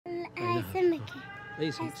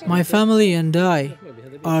My family and I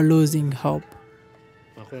are losing hope.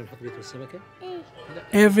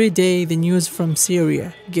 Every day the news from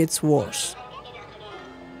Syria gets worse.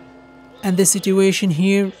 And the situation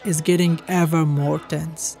here is getting ever more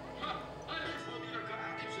tense.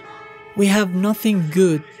 We have nothing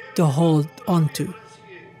good to hold onto.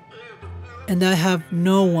 And I have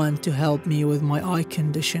no one to help me with my eye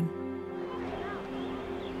condition.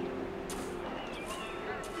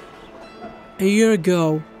 A year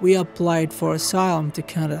ago, we applied for asylum to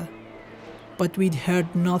Canada, but we'd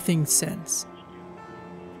heard nothing since.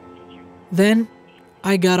 Then,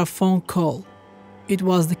 I got a phone call. It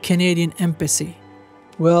was the Canadian Embassy.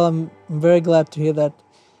 Well, I'm very glad to hear that.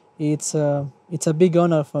 It's a big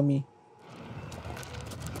honor for me.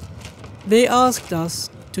 They asked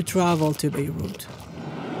us to travel to Beirut.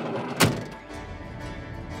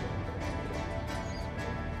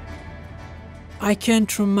 I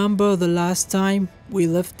can't remember the last time we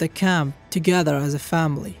left the camp together as a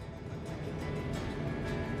family.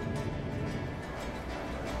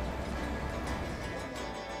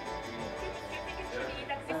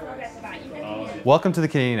 Welcome to the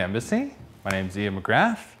Canadian Embassy. My name is Vieyra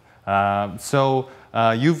McGrath.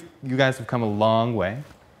 You guys have come a long way.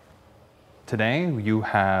 Today, you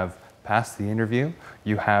have passed the interview.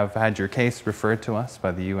 You have had your case referred to us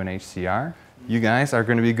by the UNHCR. You guys are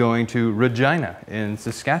going to be going to Regina in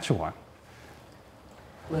Saskatchewan.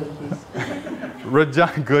 Good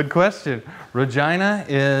question. Regina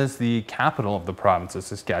is the capital of the province of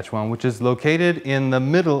Saskatchewan, which is located in the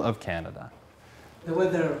middle of Canada. The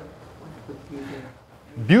weather.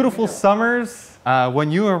 Beautiful summers.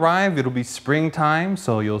 When you arrive, it'll be springtime,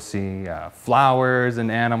 so you'll see flowers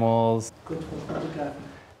and animals. Good for photography.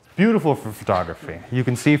 It's beautiful for photography. You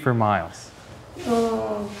can see for miles.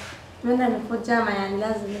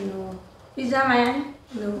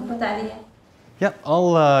 Yeah,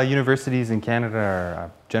 all universities in Canada are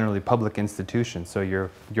generally public institutions, so you're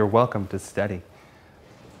welcome to study.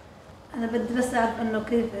 أنا بدي بس أعرف إنه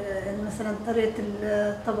كيف مثلاً طريقة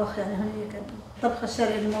الطبخ يعني هنيك الطبخ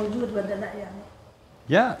الشرقي الموجود ولا لا يعني.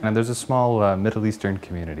 Yeah, and there's a small Middle Eastern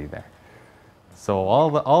community there, so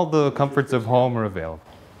all the comforts of home are available.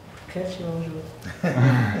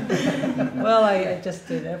 Well, I just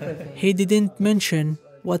did everything. He didn't mention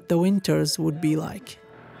what the winters would be like.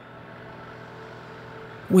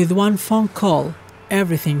 With one phone call,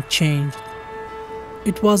 everything changed.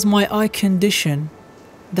 It was my eye condition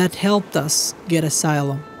that helped us get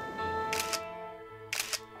asylum.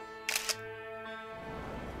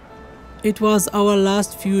 It was our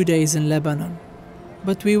last few days in Lebanon,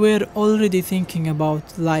 but we were already thinking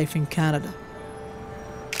about life in Canada.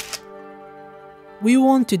 We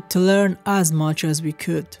wanted to learn as much as we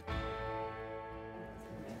could.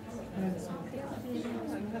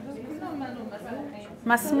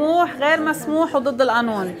 مسموح غير مسموح وضد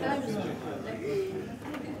القانون.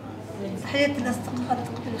 تحية الناس تقبل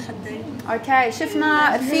الخدين. اوكي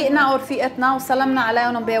شفنا رفيقنا ورفيقتنا وسلمنا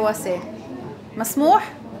عليهم بواسة.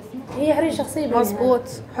 مسموح؟ هي حرية شخصية. مزبوط،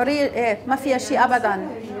 حرية ايه ما فيها شيء ابدا.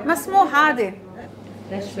 مسموح عادي.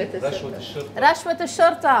 رشوة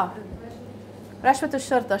الشرطة. رشوة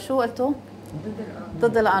الشرطة شو قلتوا؟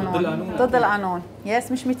 ضد القانون. ضد القانون.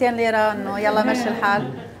 يس مش 200 ليرة انه يلا مشي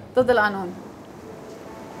الحال. ضد القانون.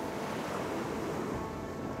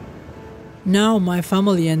 Now my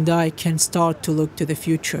family and I can start to look to the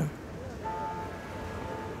future.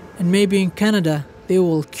 And maybe in Canada, they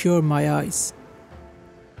will cure my eyes.